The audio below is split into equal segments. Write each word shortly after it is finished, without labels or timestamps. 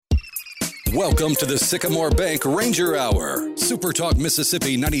Welcome to the Sycamore Bank Ranger Hour. Super Talk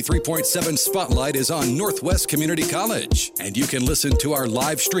Mississippi 93.7 Spotlight is on Northwest Community College, and you can listen to our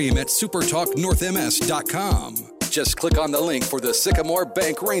live stream at supertalknorthms.com. Just click on the link for the Sycamore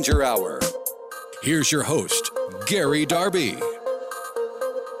Bank Ranger Hour. Here's your host, Gary Darby.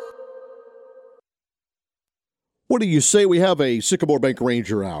 What do you say we have a Sycamore Bank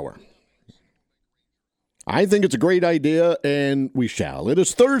Ranger Hour? I think it's a great idea, and we shall. It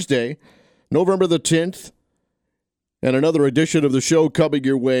is Thursday, November the 10th, and another edition of the show coming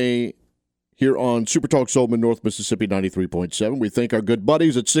your way here on Super Talk Solman, North Mississippi 93.7. We thank our good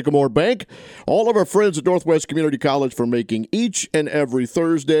buddies at Sycamore Bank, all of our friends at Northwest Community College for making each and every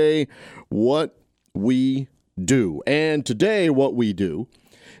Thursday what we do. And today what we do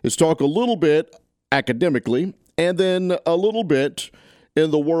is talk a little bit academically and then a little bit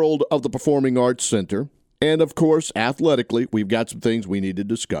in the world of the Performing Arts Center. And, of course, athletically, we've got some things we need to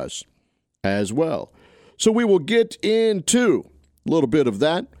discuss as well. So we will get into a little bit of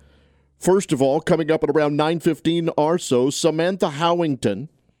that. First of all, coming up at around 9:15 or so, Samantha Howington.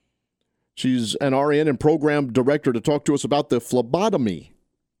 She's an RN and program director to talk to us about the phlebotomy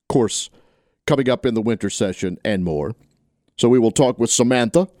course coming up in the winter session and more. So we will talk with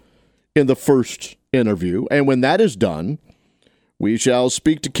Samantha in the first interview. And when that is done, we shall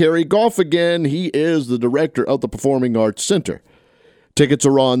speak to Kerry Goff again. He is the director of the Performing Arts Center. Tickets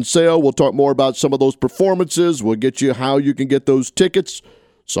are on sale. We'll talk more about some of those performances. We'll get you how you can get those tickets.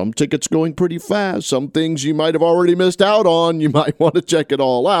 Some tickets going pretty fast. Some things you might have already missed out on. You might want to check it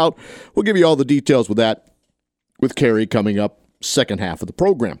all out. We'll give you all the details with that with Kerry coming up second half of the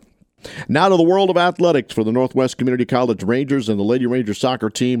program. Now to the world of athletics for the Northwest Community College Rangers and the Lady Ranger soccer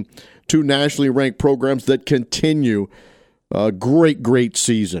team, two nationally ranked programs that continue a great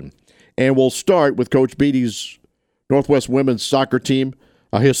season. And we'll start with Coach Beatty's Northwest women's soccer team,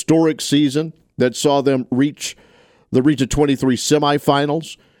 a historic season that saw them reach the Region 23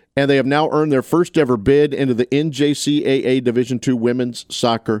 semifinals, and they have now earned their first ever bid into the NJCAA Division II Women's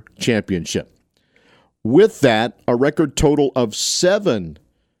Soccer Championship. With that, a record total of 7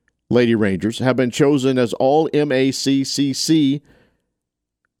 Lady Rangers have been chosen as All-MACCC.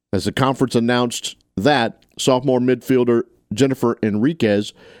 As the conference announced that, sophomore midfielder Jennifer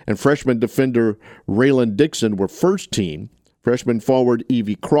Enriquez and freshman defender Raylan Dixon were first team. Freshman forward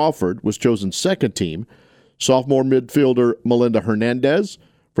Evie Crawford was chosen second team. Sophomore midfielder Melinda Hernandez,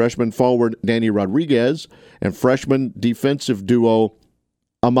 freshman forward Danny Rodriguez, and freshman defensive duo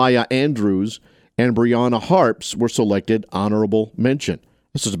Amaya Andrews and Brianna Harps were selected honorable mention.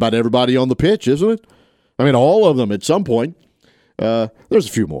 This is about everybody on the pitch, isn't it? I mean, all of them at some point. There's a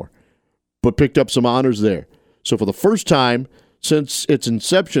few more, but picked up some honors there. So for the first time since its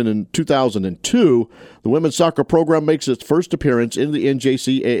inception in 2002, the women's soccer program makes its first appearance in the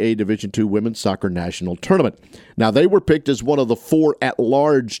NJCAA Division II Women's Soccer National Tournament. Now, they were picked as one of the 4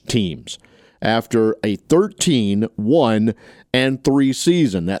 at-large teams after a 13-1-3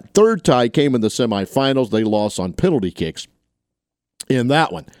 season. That third tie came in the semifinals. They lost on penalty kicks in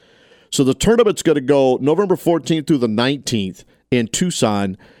that one. So the tournament's going to go November 14th through the 19th in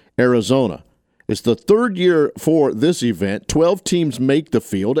Tucson, Arizona. It's the third year for this event. 12 teams make the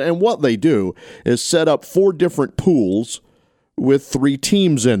field, and what they do is set up 4 different pools with 3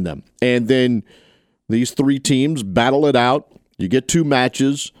 teams in them. And then these 3 teams battle it out. You get 2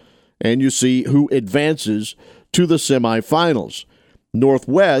 matches, and you see who advances to the semifinals.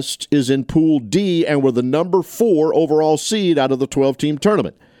 Northwest is in Pool D, and we're the number 4 overall seed out of the 12-team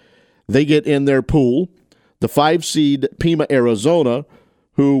tournament. They get in their pool the 5-seed Pima, Arizona,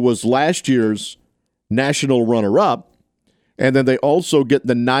 who was last year's national runner-up, and then they also get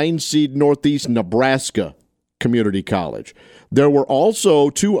the 9-seed Northeast Nebraska Community College. There were also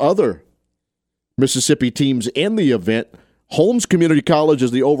 2 other Mississippi teams in the event. Holmes Community College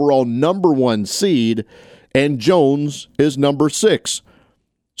is the overall number 1 seed, and Jones is number 6.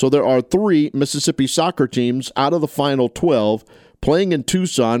 So there are 3 Mississippi soccer teams out of the final 12 playing in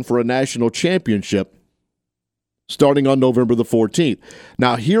Tucson for a national championship starting on November the 14th.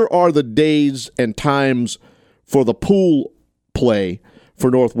 Now, here are the days and times for the pool play for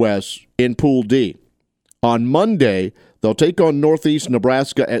Northwest in Pool D. On Monday, they'll take on Northeast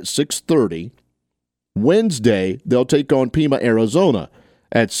Nebraska at 6:30. Wednesday, they'll take on Pima, Arizona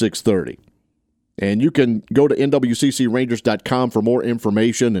at 6:30. And you can go to nwccrangers.com for more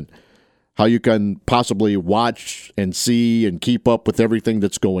information and how you can possibly watch and see and keep up with everything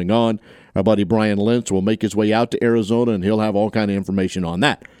that's going on. Our buddy Brian Lentz will make his way out to Arizona, and he'll have all kind of information on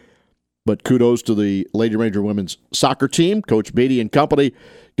that. But kudos to the Lady Ranger women's soccer team, Coach Beatty and company,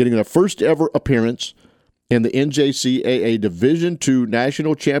 getting their first ever appearance in the NJCAA Division II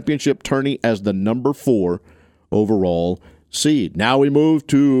National Championship tourney as the number 4 overall seed. Now we move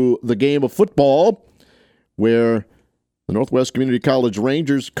to the game of football, where the Northwest Community College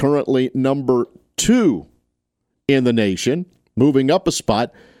Rangers, currently number 2 in the nation, moving up a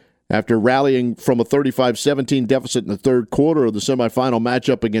spot after rallying from a 35-17 deficit in the third quarter of the semifinal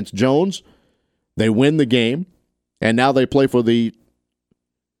matchup against Jones. They win the game, and now they play for the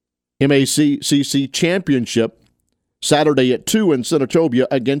MACCC Championship Saturday at 2 in Senatobia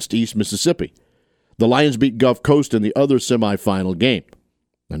against East Mississippi. The Lions beat Gulf Coast in the other semifinal game.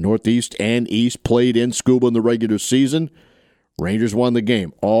 The Northeast and East played in Scuba in the regular season. Rangers won the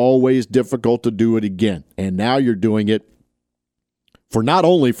game. Always difficult to do it again. And now you're doing it for not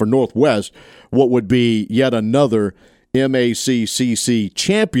only for Northwest, what would be yet another MACCC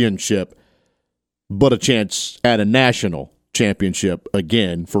championship, but a chance at a national championship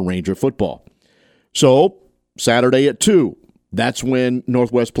again for Ranger football. So, Saturday at 2, that's when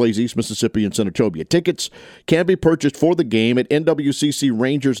Northwest plays East Mississippi in Senatobia. Tickets can be purchased for the game at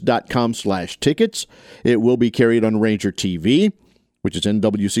nwccrangers.com/tickets. It will be carried on Ranger TV, which is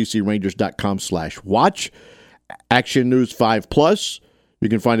nwccrangers.com/watch. Action News 5+. You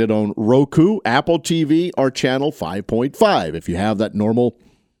can find it on Roku, Apple TV, or Channel 5.5 if you have that normal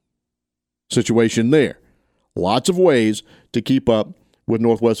situation there. Lots of ways to keep up with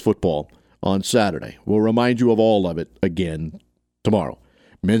Northwest football on Saturday. We'll remind you of all of it again tomorrow.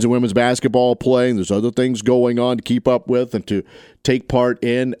 Men's and women's basketball playing. There's other things going on to keep up with and to take part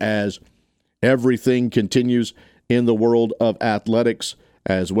in as everything continues in the world of athletics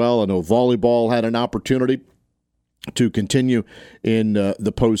as well. I know volleyball had an opportunity to continue in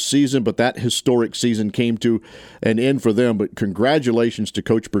the postseason, but that historic season came to an end for them. But congratulations to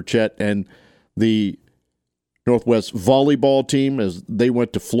Coach Burchett and the Northwest volleyball team as they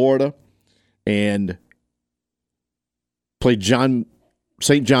went to Florida and played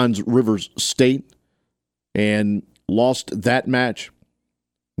St. John's Rivers State and lost that match.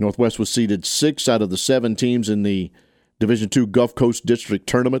 Northwest was seeded 6 out of the 7 teams in the Division II Gulf Coast District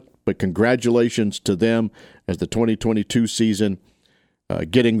Tournament, but congratulations to them as the 2022 season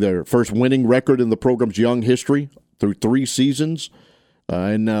getting their first winning record in the program's young history through 3 seasons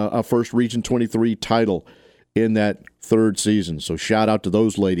and a first Region 23 title in that 3rd season. So shout out to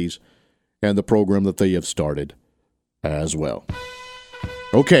those ladies and the program that they have started as well.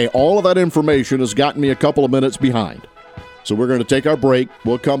 Okay, all of that information has gotten me a couple of minutes behind. So we're going to take our break.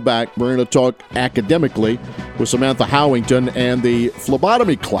 We'll come back. We're going to talk academically with Samantha Howington and the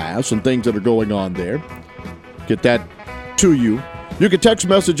phlebotomy class and things that are going on there. Get that to you. You can text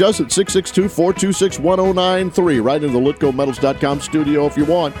message us at 662-426-1093 right into the LitgoMetals.com studio if you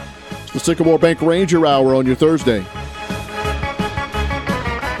want. It's the Sycamore Bank Ranger Hour on your Thursday.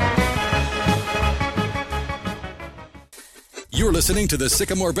 You're listening to the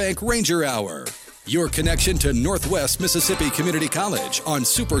Sycamore Bank Ranger Hour, your connection to Northwest Mississippi Community College on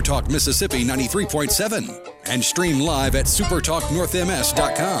Super Talk Mississippi 93.7 and stream live at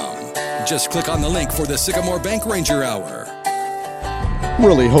supertalknorthms.com. Just click on the link for the Sycamore Bank Ranger Hour.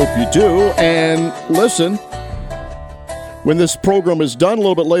 Really hope you do. And listen, when this program is done a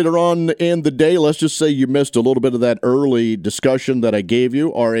little bit later on in the day, let's just say you missed a little bit of that early discussion that I gave you,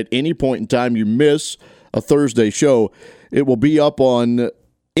 or at any point in time you miss a Thursday show, it will be up on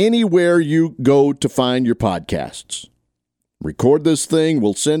anywhere you go to find your podcasts. Record this thing,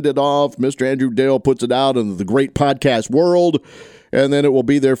 we'll send it off. Mr. Andrew Dale puts it out in the great podcast world, and then it will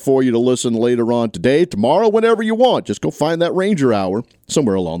be there for you to listen later on today, tomorrow, whenever you want. Just go find that Ranger Hour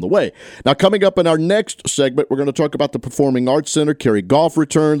somewhere along the way. Now, coming up in our next segment, we're going to talk about the Performing Arts Center. Kerry Goff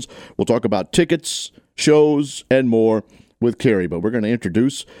returns. We'll talk about tickets, shows, and more with Kerry. But we're going to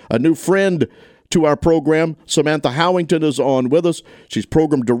introduce a new friend to our program. Samantha Howington is on with us. She's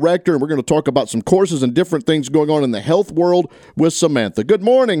program director, and we're going to talk about some courses and different things going on in the health world with Samantha. Good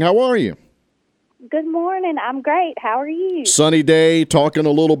morning. How are you? Good morning. I'm great. How are you? Sunny day, talking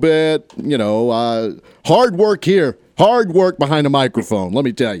a little bit. Hard work here. Hard work behind a microphone, let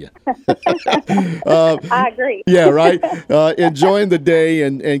me tell you. I agree. Yeah, right. Enjoying the day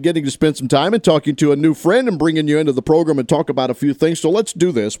and getting to spend some time and talking to a new friend and bringing you into the program and talk about a few things. So let's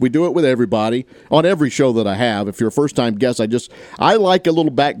do this. We do it with everybody on every show that I have. If you're a first-time guest, I like a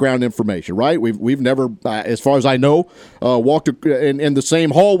little background information, right? We've never, as far as I know, walked in the same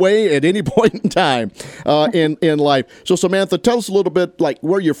hallway at any point in time in life. So Samantha, tell us a little bit like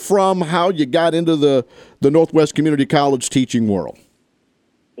where you're from, how you got into the Northwest Community College teaching world.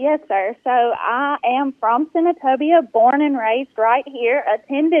 Yes, sir. So I am from Senatobia, born and raised right here.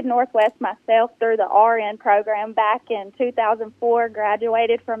 Attended Northwest myself through the RN program back in 2004,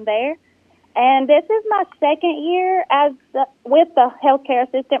 graduated from there. And this is my second year with the healthcare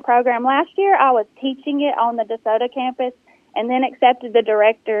assistant program. Last year, I was teaching it on the DeSoto campus and then accepted the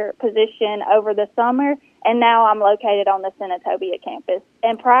director position over the summer, and now I'm located on the Senatobia campus.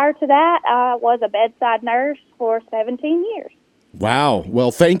 And prior to that, I was a bedside nurse for 17 years. Wow.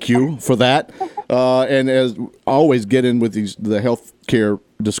 Well, thank you for that. And as always, get in with the healthcare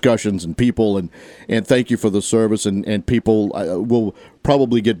discussions and people, and thank you for the service. And people will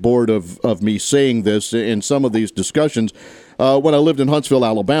probably get bored of me saying this in some of these discussions. When I lived in Huntsville,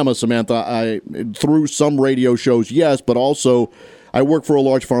 Alabama, Samantha, through some radio shows, yes, but also I worked for a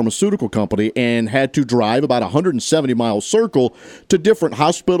large pharmaceutical company and had to drive about a 170-mile circle to different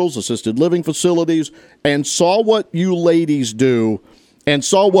hospitals, assisted living facilities, and saw what you ladies do and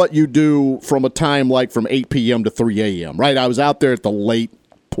saw what you do from a time like from 8 p.m. to 3 a.m., right? I was out there at the late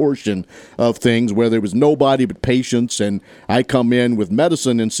portion of things where there was nobody but patients, and I come in with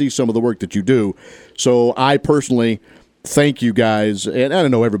medicine and see some of the work that you do. So I personally thank you guys, and I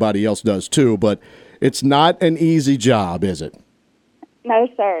don't know everybody else does too, but it's not an easy job, is it? No,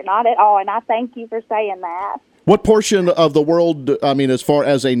 sir, not at all, and I thank you for saying that. What portion of the world, I mean, as far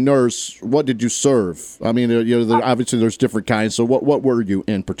as a nurse, what did you serve? I mean, obviously there's different kinds, so what were you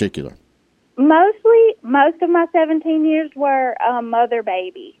in particular? Most of my 17 years were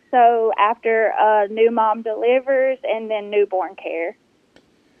mother-baby, so after a new mom delivers and then newborn care.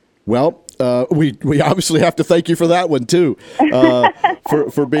 Well, we obviously have to thank you for that one too,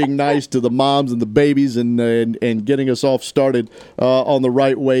 for being nice to the moms and the babies and getting us off started on the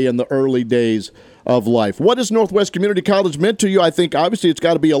right way in the early days of life. What has Northwest Community College meant to you? I think obviously it's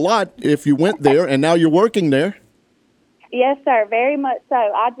got to be a lot if you went there and now you're working there. Yes, sir, very much so.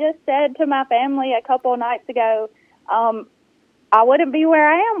 I just said to my family a couple of nights ago, I wouldn't be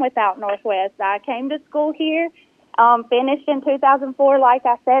where I am without Northwest. I came to school here. Finished in 2004, like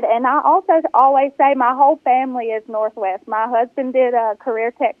I said, and I also always say my whole family is Northwest. My husband did a career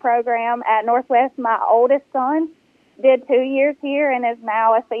tech program at Northwest. My oldest son did 2 years here and is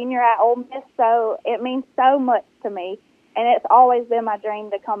now a senior at Ole Miss, so it means so much to me. And it's always been my dream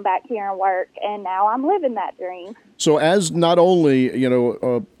to come back here and work, and now I'm living that dream. So as not only,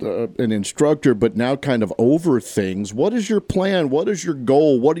 an instructor, but now kind of over things, what is your plan? What is your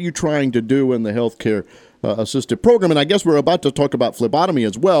goal? What are you trying to do in the healthcare assisted program? And I guess we're about to talk about phlebotomy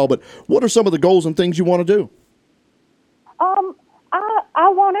as well, but what are some of the goals and things you want to do? I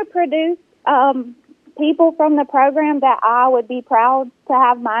want to produce people from the program that I would be proud to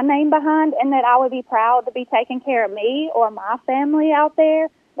have my name behind, and that I would be proud to be taking care of me or my family out there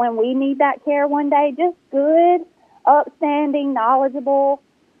when we need that care one day. Just good, upstanding, knowledgeable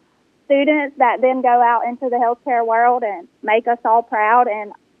students that then go out into the healthcare world and make us all proud,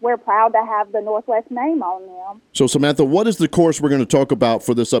 and we're proud to have the Northwest name on them. So, Samantha, what is the course we're going to talk about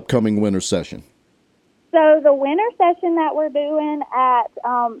for this upcoming winter session? So the winter session that we're doing at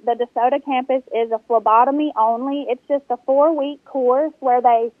the DeSoto campus is a phlebotomy only. It's just a 4-week course where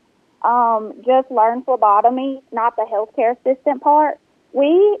they just learn phlebotomy, not the healthcare assistant part.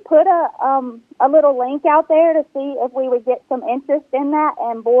 We put a little link out there to see if we would get some interest in that,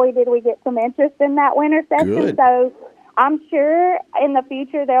 and boy, did we get some interest in that winter session. Good. So I'm sure in the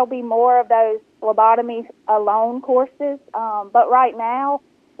future there'll be more of those phlebotomy alone courses, but right now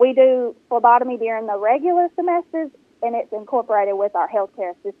we do phlebotomy during the regular semesters, and it's incorporated with our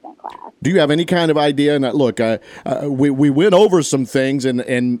healthcare assistant class. Do you have any kind of idea? And look, we went over some things,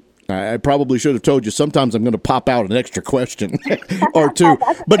 and I probably should have told you sometimes I'm going to pop out an extra question or two.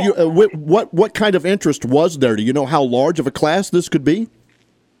 But what kind of interest was there? Do you know how large of a class this could be?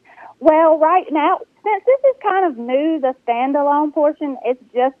 Well, right now, since this is kind of new, the standalone portion, it's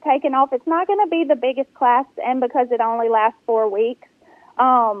just taken off. It's not going to be the biggest class, and because it only lasts 4 weeks,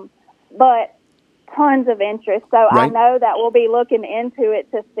 but tons of interest. So right. I know that we'll be looking into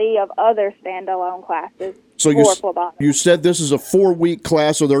it to see of other standalone classes. So you said this is a 4-week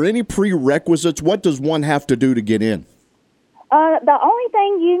class. Are there any prerequisites? What does one have to do to get in? The only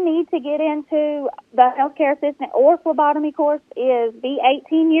thing you need to get into the healthcare assistant or phlebotomy course is be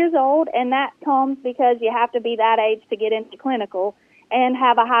 18 years old, and that comes because you have to be that age to get into clinical, and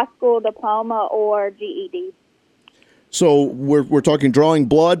have a high school diploma or GED. So we're talking drawing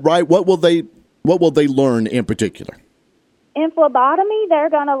blood, right? What will they learn in particular? In phlebotomy, they're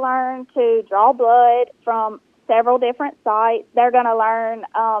going to learn to draw blood from several different sites. They're going to learn,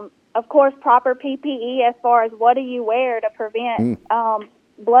 of course, proper PPE as far as what do you wear to prevent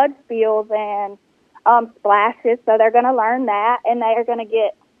blood spills and splashes. So they're going to learn that, and they are going to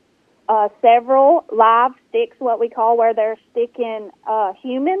get several live sticks, what we call, where they're sticking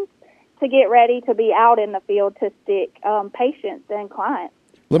humans to get ready to be out in the field to stick patients and clients.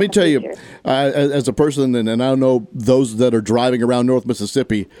 Let me tell you, as a person, and I know those that are driving around North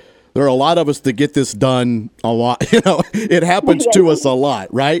Mississippi, there are a lot of us that get this done a lot. It happens to us a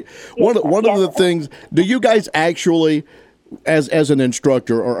lot, right? One of the things, do you guys actually, as an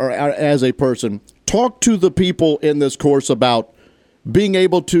instructor or as a person, talk to the people in this course about being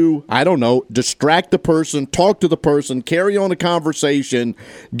able to, I don't know, distract the person, talk to the person, carry on a conversation,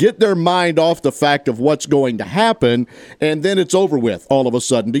 get their mind off the fact of what's going to happen, and then it's over with all of a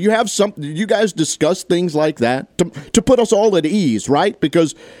sudden? Do you guys discuss things like that to put us all at ease, right?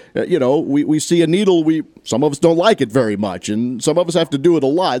 Because, we see a needle, some of us don't like it very much, and some of us have to do it a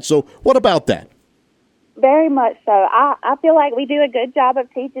lot. So what about that? Very much so. I feel like we do a good job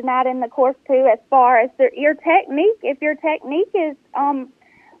of teaching that in the course too. As far as your technique, if your technique is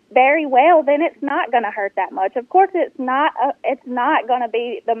very well, then it's not going to hurt that much. Of course, it's not going to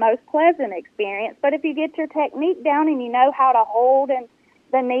be the most pleasant experience. But if you get your technique down and you know how to hold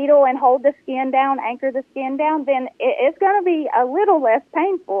the needle and hold the skin down, anchor the skin down, then it's going to be a little less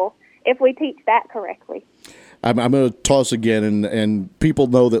painful if we teach that correctly. I'm going to toss again, and people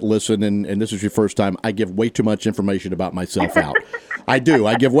know that listen, and this is your first time, I give way too much information about myself out. I do.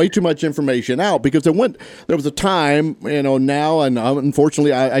 I give way too much information out because there was a time, now, and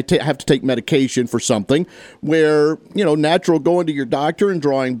unfortunately I have to take medication for something where, natural going to your doctor and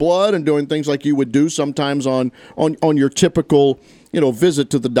drawing blood and doing things like you would do sometimes on your typical visit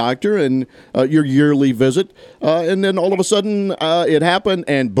to the doctor and your yearly visit. And then all of a sudden it happened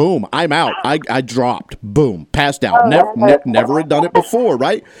and boom, I'm out. I dropped. Boom, passed out. Never had done it before,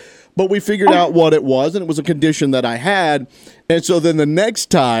 right? But we figured out what it was, and it was a condition that I had. And so then the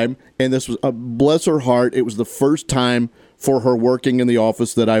next time, and this was, bless her heart, it was the first time for her working in the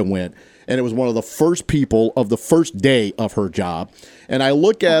office that I went. And it was one of the first people of the first day of her job. And I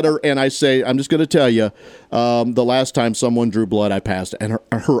look at her and I say, I'm just going to tell you, the last time someone drew blood, I passed. And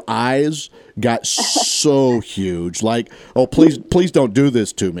her eyes got so huge, like, oh, please don't do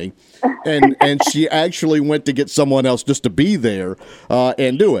this to me. And she actually went to get someone else just to be there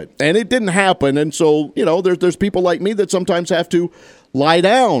and do it. And it didn't happen. And so, there's people like me that sometimes have to lie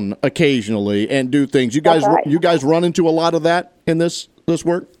down occasionally and do things. You guys run into a lot of that in this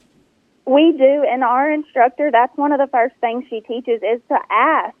work? We do, and our instructor, that's one of the first things she teaches is to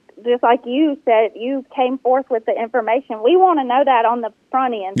ask. Just like you said, you came forth with the information. We want to know that on the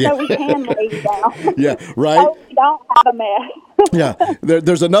front end so we can lay you down. Yeah, right. So we don't have a mess. Yeah,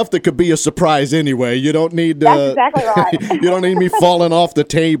 there's enough that could be a surprise anyway. You don't need that's exactly right. You don't need me falling off the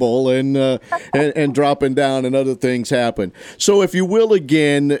table and dropping down and other things happen. So if you will,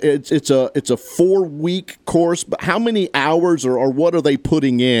 again, it's a 4-week course. But how many hours or what are they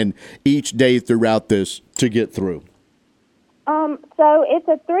putting in each day throughout this to get through? So it's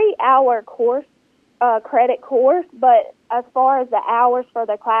a 3-hour course, credit course, but as far as the hours for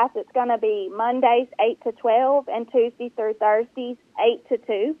the class, it's going to be Mondays 8 to 12 and Tuesdays through Thursdays 8 to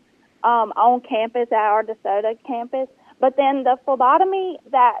 2 on campus at our DeSoto campus. But then the phlebotomy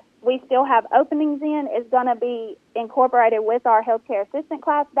that we still have openings in is going to be incorporated with our healthcare assistant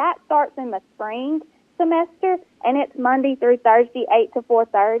class. That starts in the spring semester, and it's Monday through Thursday 8 to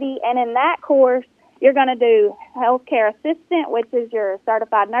 4:30. And in that course, you're going to do healthcare assistant, which is your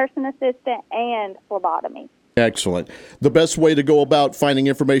certified nursing assistant, and phlebotomy. Excellent. The best way to go about finding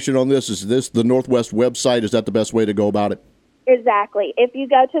information on this is the Northwest website. Is that the best way to go about it? Exactly. If you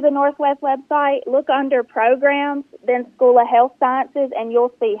go to the Northwest website, look under programs, then School of Health Sciences, and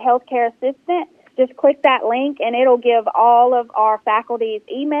you'll see healthcare assistant. Just click that link, and it'll give all of our faculty's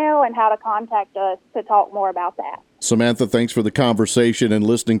email and how to contact us to talk more about that. Samantha, thanks for the conversation and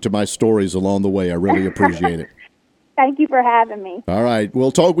listening to my stories along the way. I really appreciate it. Thank you for having me. All right.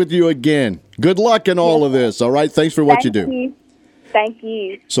 We'll talk with you again. Good luck in all of this. All right. Thanks for what you do. Thank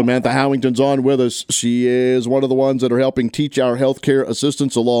you. Samantha Howington's on with us. She is one of the ones that are helping teach our healthcare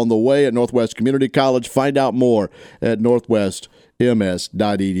assistants along the way at Northwest Community College. Find out more at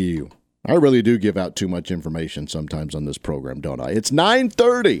northwestms.edu. I really do give out too much information sometimes on this program, don't I? It's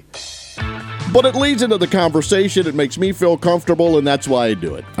 9:30, but it leads into the conversation. It makes me feel comfortable, and that's why I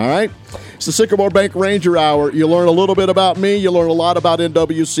do it, all right? It's the Sycamore Bank Ranger Hour. You learn a little bit about me. You learn a lot about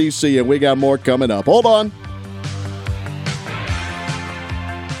NWCC, and we got more coming up. Hold on.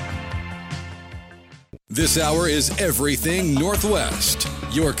 This hour is Everything Northwest,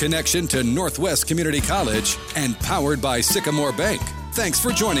 your connection to Northwest Community College and powered by Sycamore Bank. Thanks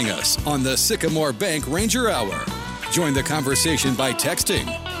for joining us on the Sycamore Bank Ranger Hour. Join the conversation by texting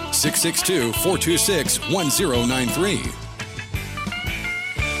 662-426-1093.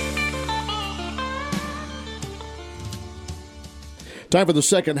 Time for the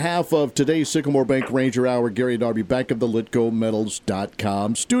second half of today's Sycamore Bank Ranger Hour. Gary Darby back of the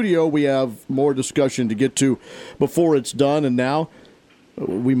LitgoMetals.com studio. We have more discussion to get to before it's done, and now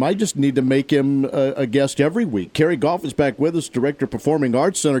we might just need to make him a guest every week. Kerry Goff is back with us, Director of Performing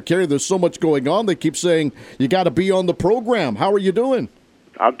Arts Center. Kerry, there's so much going on. They keep saying you got to be on the program. How are you doing?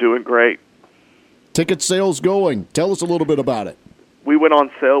 I'm doing great. Ticket sales going. Tell us a little bit about it. We went on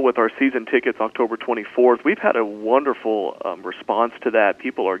sale with our season tickets October 24th. We've had a wonderful response to that.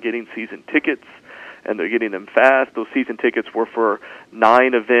 People are getting season tickets, and they're getting them fast. Those season tickets were for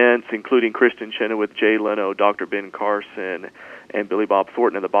 9 events, including Kristen Chenoweth, Jay Leno, Dr. Ben Carson, and Billy Bob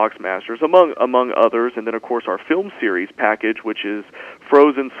Thornton and the Boxmasters, among others. And then, of course, our film series package, which is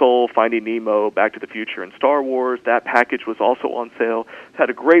Frozen, Soul, Finding Nemo, Back to the Future, and Star Wars. That package was also on sale. It's had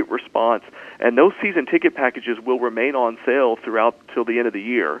a great response. And those season ticket packages will remain on sale throughout till the end of the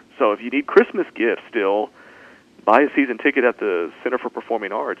year. So if you need Christmas gifts still, buy a season ticket at the Center for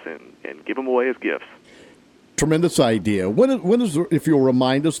Performing Arts and give them away as gifts. Tremendous idea. When is, if you'll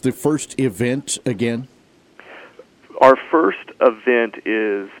remind us, the first event again? Our first event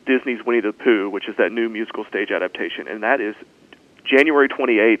is Disney's Winnie the Pooh, which is that new musical stage adaptation, and that is January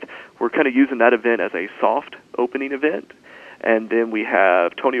 28th. We're kind of using that event as a soft opening event. And then we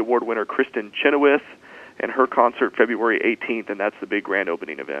have Tony Award winner Kristen Chenoweth and her concert February 18th, and that's the big grand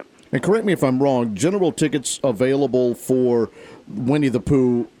opening event. And correct me if I'm wrong, general tickets available for Winnie the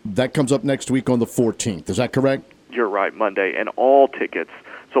Pooh, that comes up next week on the 14th. Is that correct? You're right, Monday. And all tickets,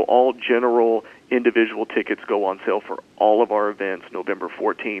 so all general individual tickets go on sale for all of our events November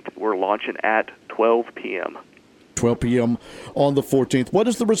 14th. We're launching at 12 p.m. 12 p.m. on the 14th. What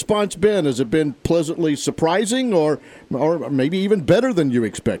has the response been? Has it been pleasantly surprising or maybe even better than you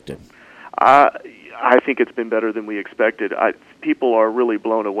expected? I think it's been better than we expected. People are really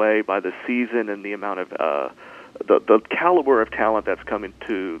blown away by the season and the amount of the caliber of talent that's coming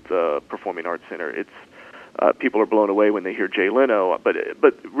to the Performing Arts Center. It's people are blown away when they hear Jay Leno, but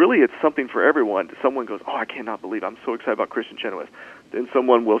really it's something for everyone. Someone goes, "Oh, I cannot believe I'm so excited about Kristen Chenoweth." Then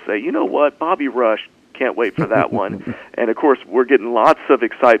someone will say, "You know what, Bobby Rush, can't wait for that one." And of course, we're getting lots of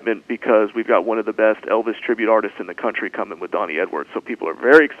excitement because we've got one of the best Elvis tribute artists in the country coming with Donnie Edwards. So people are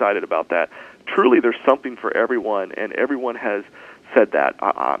very excited about that. Truly, there's something for everyone, and everyone has said that.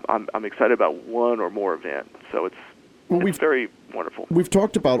 I'm excited about one or more events. So it's very wonderful. We've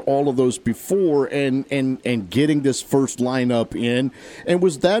talked about all of those before and getting this first lineup in. And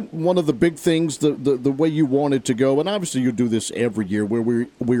was that one of the big things, the way you wanted to go? And obviously you do this every year where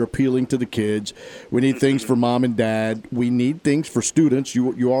we're appealing to the kids. We need things for mom and dad. We need things for students.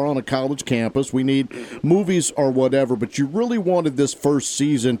 You are on a college campus. We need movies or whatever. But you really wanted this first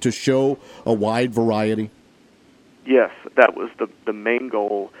season to show a wide variety? Yes, that was the main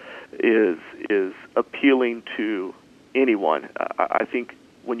goal, is appealing to anyone. I think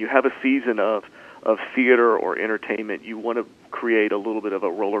when you have a season of theater or entertainment, you want to create a little bit of a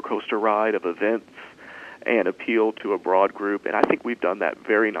roller coaster ride of events and appeal to a broad group. And I think we've done that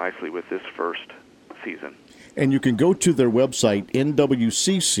very nicely with this first season. And you can go to their website,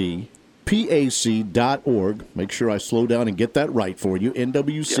 nwccpac.org. Make sure I slow down and get that right for you,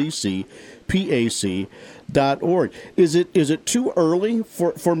 nwccpac.org. Is it too early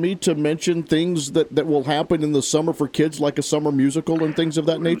for me to mention things that will happen in the summer for kids, like a summer musical and things of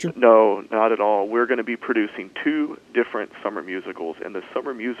that nature? No, not at all. We're going to be producing 2 different summer musicals, and the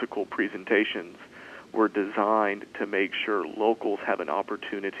summer musical presentations were designed to make sure locals have an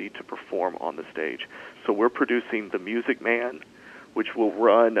opportunity to perform on the stage. So we're producing The Music Man, which will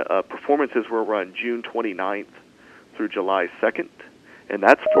run, performances will run June 29th through July 2nd. And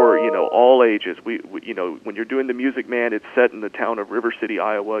that's for, all ages. We when you're doing The Music Man, it's set in the town of River City,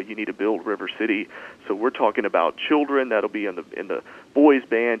 Iowa. You need to build River City. So we're talking about children that'll be in the boys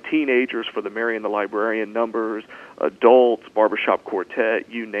band, teenagers for the Mary and the Librarian numbers, adults, barbershop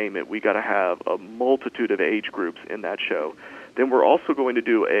quartet, you name it. We got to have a multitude of age groups in that show. Then we're also going to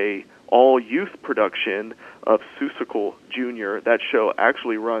do a all-youth production of Seussical Jr. That show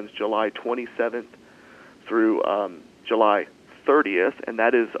actually runs July 27th through July 30th, and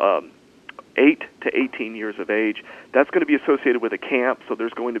that is 8 to 18 years of age. That's going to be associated with a camp, so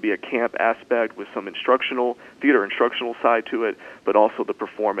there's going to be a camp aspect with some theater instructional side to it, but also the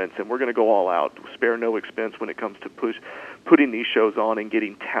performance. And we're going to go all out, spare no expense when it comes to putting these shows on and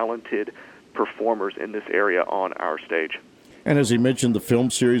getting talented performers in this area on our stage. And as he mentioned, the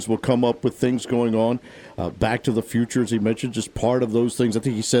film series will come up with things going on. Back to the Future, as he mentioned, just part of those things. I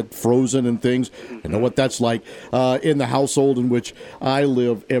think he said Frozen and things. I know what that's like in the household in which I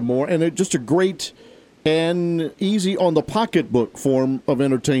live and more. And just a great and easy on the pocketbook form of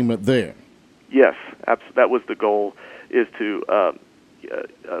entertainment there. Yes, that was the goal, is to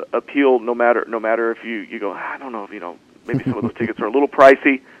appeal no matter if you go, I don't know, maybe some of those tickets are a little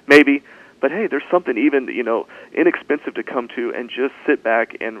pricey, maybe, but hey, there's something even, inexpensive to come to and just sit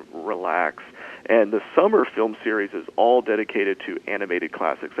back and relax. And the summer film series is all dedicated to animated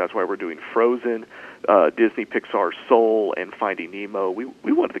classics. That's why we're doing Frozen, Disney Pixar's Soul, and Finding Nemo.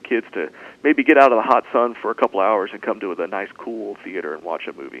 We want the kids to maybe get out of the hot sun for a couple hours and come to a nice, cool theater and watch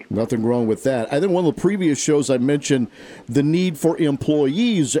a movie. Nothing wrong with that. I think one of the previous shows I mentioned the need for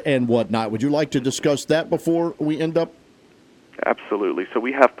employees and whatnot. Would you like to discuss that before we end up? Absolutely. So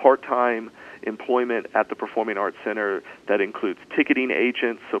we have part-time employment at the Performing Arts Center that includes ticketing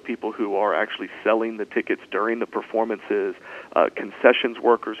agents, so people who are actually selling the tickets during the performances, concessions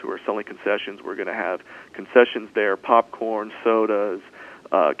workers who are selling concessions. We're going to have concessions there, popcorn, sodas,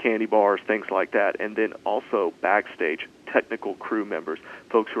 candy bars, things like that, and then also backstage technical crew members,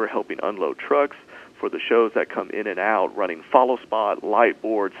 folks who are helping unload trucks for the shows that come in and out, running follow spot, light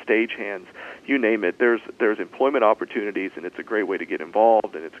board, stage hands, you name it. There's employment opportunities, and it's a great way to get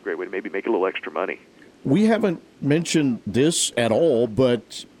involved, and it's a great way to maybe make a little extra money. We haven't mentioned this at all,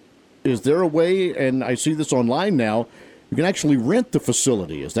 but is there a way, and I see this online now, you can actually rent the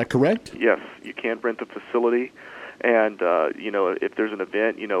facility. Is that correct? Yes, you can rent the facility. And, if there's an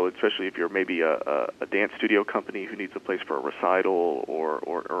event, especially if you're maybe a dance studio company who needs a place for a recital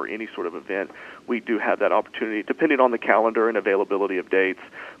or any sort of event, we do have that opportunity. Depending on the calendar and availability of dates,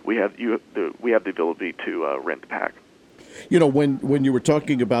 we have the ability to rent the pack. When you were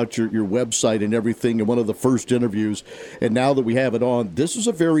talking about your website and everything in one of the first interviews, and now that we have it on, this is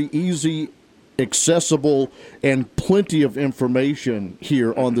a very easy, accessible, and plenty of information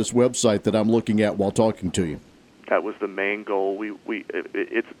here on this website that I'm looking at while talking to you. That was the main goal.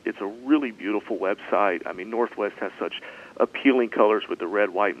 It's a really beautiful website. I mean, Northwest has such appealing colors with the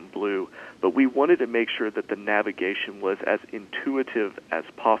red, white, and blue, but we wanted to make sure that the navigation was as intuitive as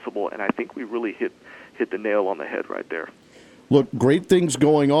possible, and I think we really hit the nail on the head right there. Look, great things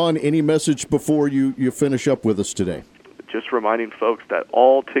going on. Any message before you finish up with us today? Just reminding folks that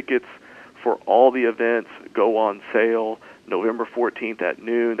all tickets for all the events go on sale November 14th at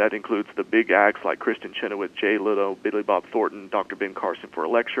noon. That includes the big acts like Kristen Chenoweth, Jay Leno, Billy Bob Thornton, Dr. Ben Carson for a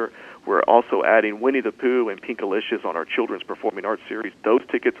lecture. We're also adding Winnie the Pooh and Pinkalicious on our Children's Performing Arts Series. Those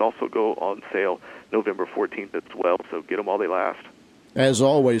tickets also go on sale November 14th as well, so get them while they last. As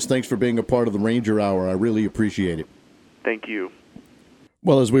always, thanks for being a part of the Ranger Hour. I really appreciate it. Thank you.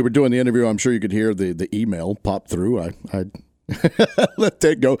 Well, as we were doing the interview, I'm sure you could hear the email pop through. I let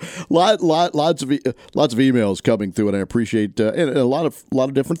that go. Lots of emails coming through, and I appreciate and a lot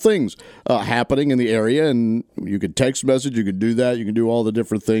of different things happening in the area. And you can text message, you can do that, you can do all the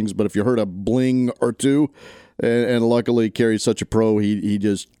different things. But if you heard a bling or two, and luckily Kerry's such a pro, he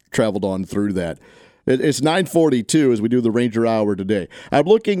just traveled on through that. It's 9:42 as we do the Ranger Hour today. I'm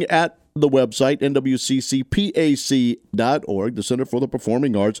looking at the website nwccpac.org, the Center for the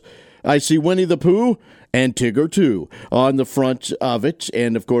Performing Arts. I see Winnie the Pooh and Tigger 2 on the front of it.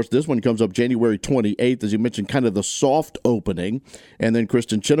 And, of course, this one comes up January 28th, as you mentioned, kind of the soft opening. And then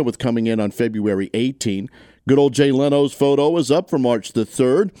Kristen Chenoweth coming in on February 18th. Good old Jay Leno's photo is up for March the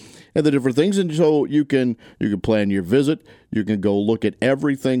 3rd. And the different things. And so you can plan your visit. You can go look at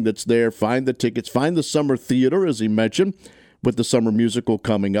everything that's there, find the tickets, find the summer theater, as he mentioned, with the summer musical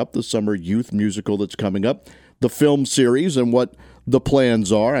coming up, the summer youth musical that's coming up, the film series and what the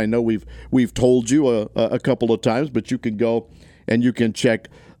plans are. I know we've told you a couple of times, but you can go and you can check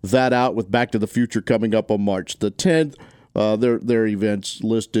that out with Back to the Future coming up on March the 10th. Their events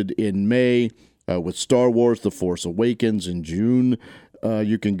listed in May with Star Wars, The Force Awakens in June.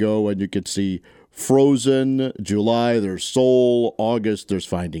 You can go and you can see Frozen. July, there's Soul. August, there's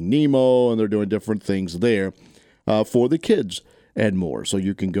Finding Nemo, and they're doing different things there for the kids and more. So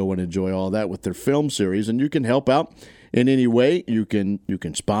you can go and enjoy all that with their film series, and you can help out in any way. You can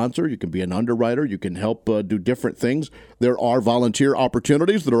sponsor, you can be an underwriter, you can help do different things. There are volunteer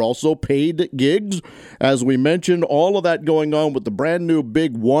opportunities that are also paid gigs. As we mentioned, all of that going on with the brand new,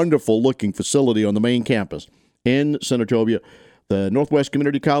 big, wonderful-looking facility on the main campus in Senatobia, the Northwest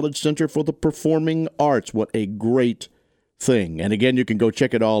Community College Center for the Performing Arts. What a great thing. And again, you can go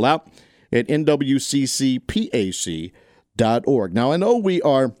check it all out at nwccpac.org. Now, I know we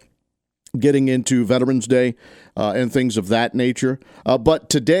are getting into Veterans Day and things of that nature, but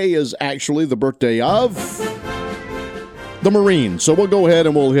today is actually the birthday of the Marine. So we'll go ahead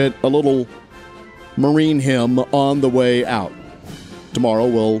and we'll hit a little Marine hymn on the way out. Tomorrow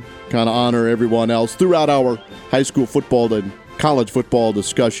we'll kind of honor everyone else throughout our high school football and college football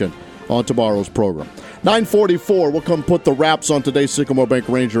discussion on tomorrow's program. 9:44, we'll come put the wraps on today's Sycamore Bank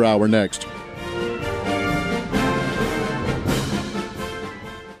Ranger Hour next.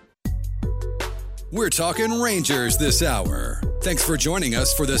 talking Rangers this hour. Thanks for joining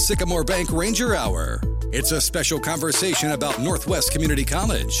us for the Sycamore Bank Ranger Hour. It's a special conversation about Northwest Community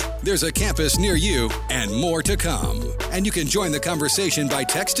College. There's a campus near you and more to come. And you can join the conversation by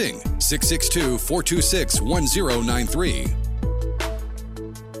texting 662-426-1093.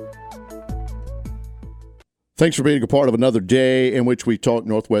 Thanks for being a part of another day in which we talk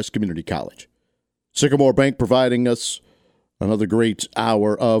Northwest Community College. Sycamore Bank providing us another great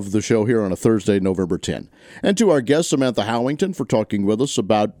hour of the show here on a Thursday, November 10. And to our guest, Samantha Howington, for talking with us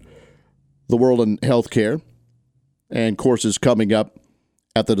about the world in healthcare and courses coming up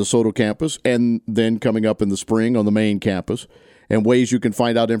at the DeSoto campus and then coming up in the spring on the main campus and ways you can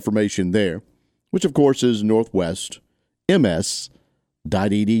find out information there, which of course is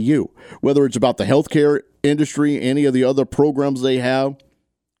northwestms.edu. Whether it's about the healthcare industry, any of the other programs they have,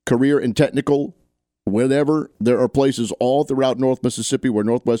 career and technical, whatever, there are places all throughout North Mississippi where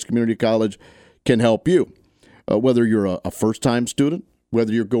Northwest Community College can help you. Whether you're a first-time student,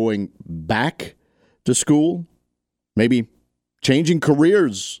 whether you're going back to school, maybe changing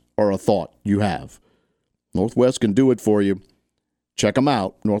careers are a thought you have. Northwest can do it for you. Check them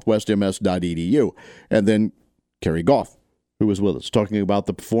out, northwestms.edu. And then Kerry Goff, who is with us, talking about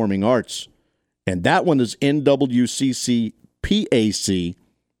the performing arts. And that one is nwccpac.org.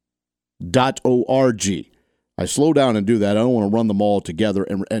 I slow down and do that. I don't want to run them all together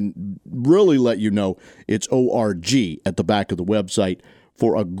and really let you know it's ORG at the back of the website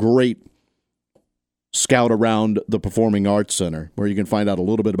for a great scout around the Performing Arts Center where you can find out a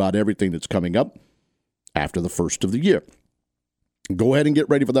little bit about everything that's coming up after the first of the year. Go ahead and get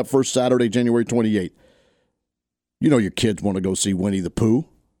ready for that first Saturday, January 28th. You know your kids want to go see Winnie the Pooh.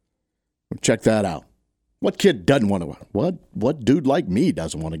 Check that out. What kid doesn't want to? What dude like me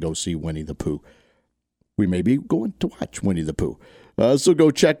doesn't want to go see Winnie the Pooh? We may be going to watch Winnie the Pooh. So go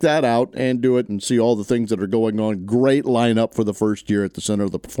check that out and do it and see all the things that are going on. Great lineup for the first year at the Center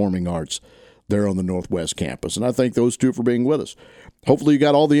of the Performing Arts there on the Northwest campus. And I thank those two for being with us. Hopefully you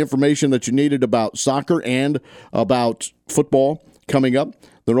got all the information that you needed about soccer and about football coming up.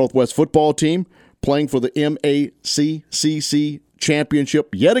 The Northwest football team playing for the MACCC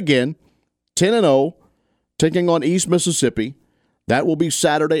championship yet again, 10-0. Taking on East Mississippi. That will be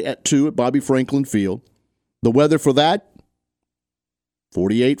Saturday at 2 at Bobby Franklin Field. The weather for that,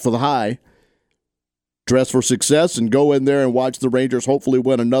 48 for the high. Dress for success and go in there and watch the Rangers hopefully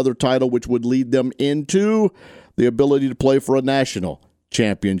win another title, which would lead them into the ability to play for a national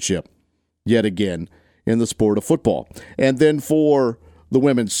championship yet again in the sport of football. And then for the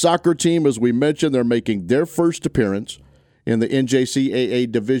women's soccer team, as we mentioned, they're making their first appearance in the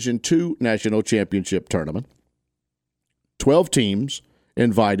NJCAA Division II National Championship Tournament. 12 teams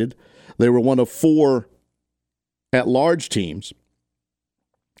invited. They were one of 4 at-large teams.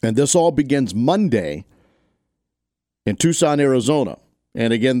 And this all begins Monday in Tucson, Arizona.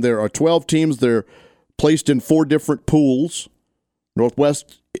 And again, there are 12 teams. They're placed in 4 different pools.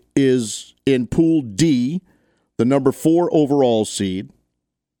 Northwest is in Pool D, the number 4 overall seed.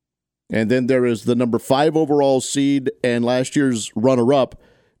 And then there is the number 5 overall seed and last year's runner-up,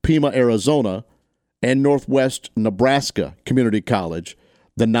 Pima, Arizona, and Northwest Nebraska Community College,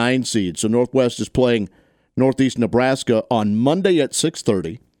 the 9 seed. So Northwest is playing Northeast Nebraska on Monday at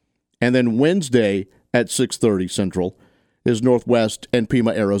 6:30, and then Wednesday at 6:30 Central is Northwest and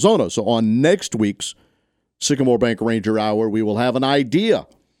Pima, Arizona. So on next week's Sycamore Bank Ranger Hour, we will have an idea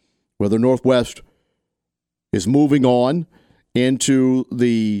whether Northwest is moving on into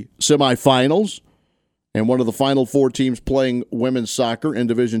the semifinals and one of the final 4 teams playing women's soccer in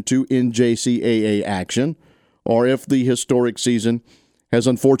Division II NJCAA action, or if the historic season has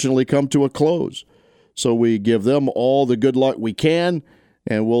unfortunately come to a close. So we give them all the good luck we can,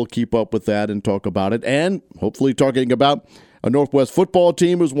 and we'll keep up with that and talk about it. And hopefully talking about a Northwest football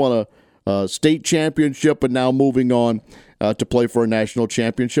team who's won a state championship and now moving on to play for a national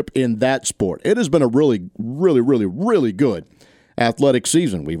championship in that sport. It has been a really, really, really, really good athletic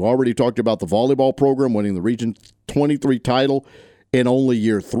season. We've already talked about the volleyball program winning the Region 23 title in only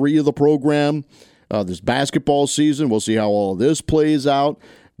year 3 of the program. This basketball season, we'll see how all of this plays out.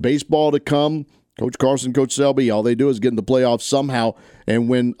 Baseball to come. Coach Carson, Coach Selby, all they do is get in the playoffs somehow and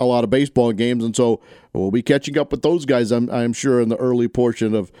win a lot of baseball games. And so we'll be catching up with those guys, I'm sure, in the early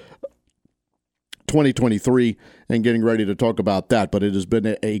portion of 2023 and getting ready to talk about that. But it has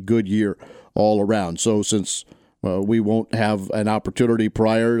been a good year all around. So since we won't have an opportunity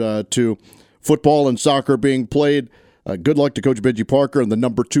prior to football and soccer being played, good luck to Coach Benji Parker and the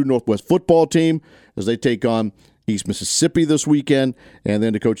number 2 Northwest football team as they take on East Mississippi this weekend, and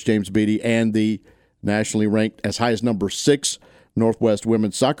then to Coach James Beatty and the nationally ranked as high as number 6 Northwest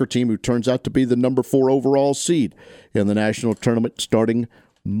women's soccer team, who turns out to be the number 4 overall seed in the national tournament starting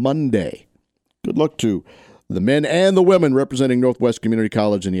Monday. Good luck to the men and the women representing Northwest Community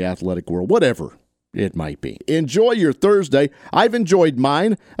College in the athletic world, whatever it might be. Enjoy your Thursday. I've enjoyed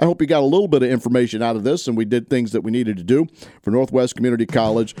mine. I hope you got a little bit of information out of this, and we did things that we needed to do for Northwest Community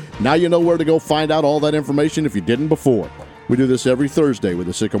College. Now you know where to go find out all that information if you didn't before. We do this every Thursday with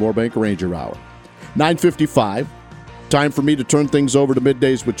the Sycamore Bank Ranger Hour. 9:55. Time for me to turn things over to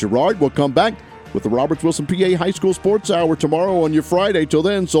Middays with Gerard. We'll come back with the Roberts Wilson PA High School Sports Hour tomorrow on your Friday. Till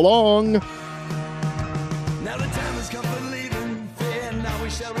then, so long.